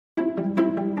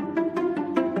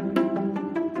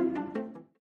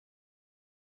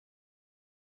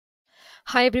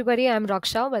Hi everybody, I'm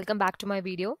Raksha. Welcome back to my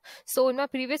video. So in my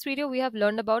previous video, we have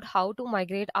learned about how to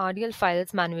migrate RDL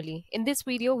files manually. In this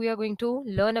video, we are going to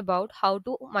learn about how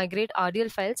to migrate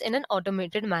RDL files in an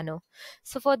automated manner.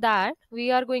 So for that,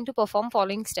 we are going to perform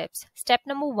following steps. Step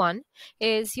number 1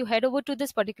 is you head over to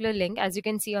this particular link, as you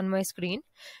can see on my screen,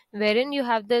 wherein you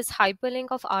have this hyperlink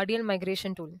of RDL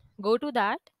migration tool. Go to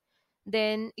that,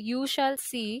 then you shall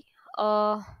see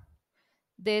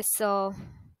this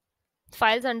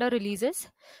files under releases.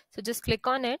 So just click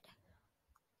on it.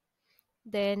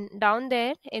 Then down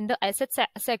there in the asset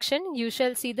section, you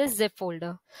shall see the zip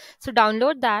folder. So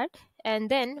download that, and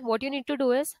then what you need to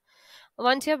do is,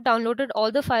 once you have downloaded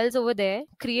all the files over there,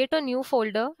 create a new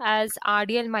folder as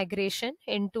RDL migration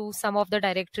into some of the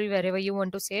directory wherever you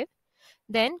want to save.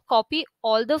 Then copy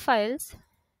all the files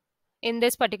in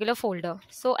this particular folder.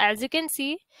 So as you can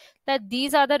see that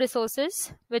these are the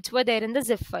resources which were there in the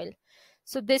zip file.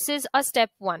 So this is a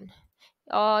step 1.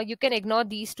 You can ignore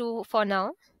these two for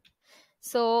now.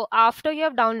 So after you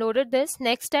have downloaded this,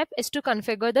 next step is to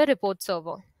configure the report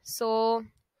server. So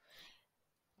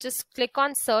just click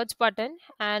on search button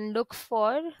and look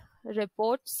for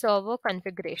report server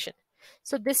configuration.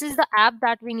 So this is the app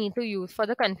that we need to use for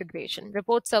the configuration,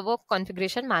 report server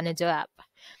configuration manager app.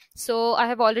 So I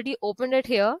have already opened it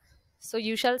here. So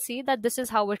you shall see that this is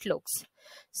how it looks.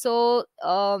 So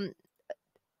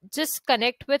just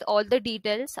connect with all the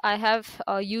details. I have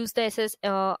used the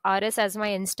RS as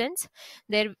my instance.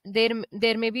 There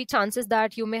may be chances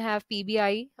that you may have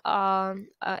PBI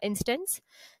instance.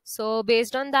 So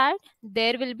based on that,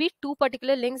 there will be two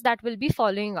particular links that will be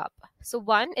following up. So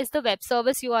one is the web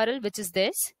service URL, which is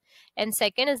this, and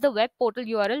second is the web portal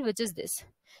URL, which is this.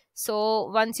 So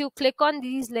once you click on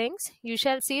these links, you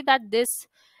shall see that this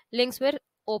links were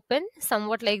open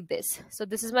somewhat like this. So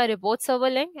this is my report server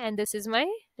link and this is my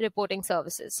reporting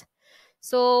services.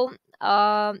 So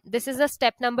this is the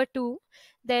step number 2.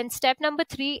 Then step number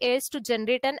 3 is to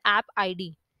generate an app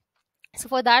ID. So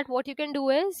for that, what you can do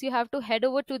is you have to head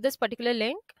over to this particular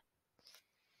link.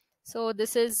 So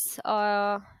this is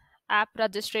app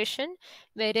registration,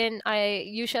 wherein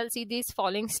you shall see these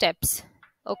following steps.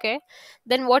 Okay,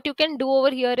 then what you can do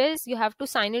over here is you have to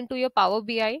sign into your Power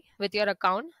BI with your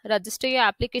account, register your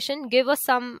application, give us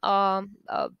some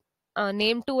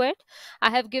name to it.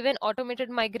 I have given automated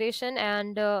migration,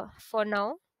 and for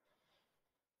now,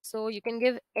 so you can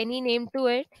give any name to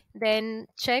it. Then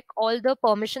check all the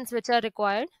permissions which are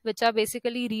required, which are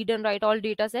basically read and write all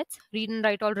data sets, read and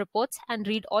write all reports, and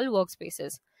read all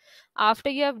workspaces. After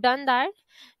you have done that,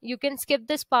 you can skip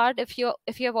this part if you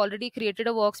have already created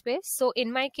a workspace. So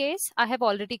in my case, I have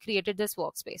already created this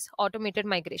workspace, automated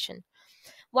migration.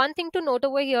 One thing to note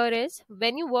over here is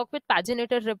when you work with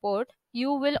paginated report,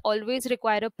 you will always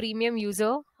require a premium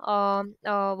user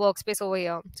workspace over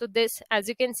here. So this, as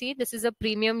you can see, this is a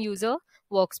premium user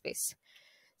workspace.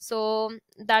 So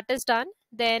that is done.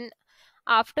 Then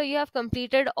after you have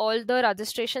completed all the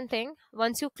registration thing,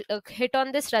 once you hit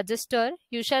on this register,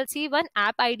 you shall see one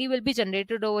app ID will be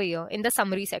generated over here in the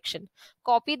summary section.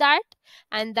 Copy that,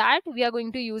 and that we are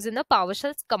going to use in the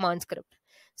PowerShell command script.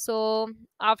 So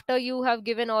after you have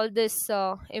given all this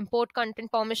import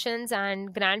content permissions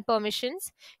and grant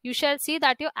permissions, you shall see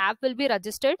that your app will be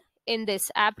registered in this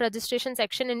app registration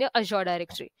section in your Azure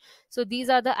directory. So these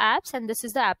are the apps, and this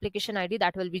is the application ID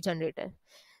that will be generated.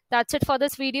 That's it for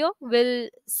this video. We'll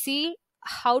see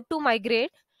how to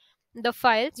migrate the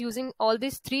files using all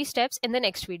these 3 steps in the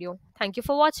next video. Thank you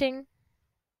for watching.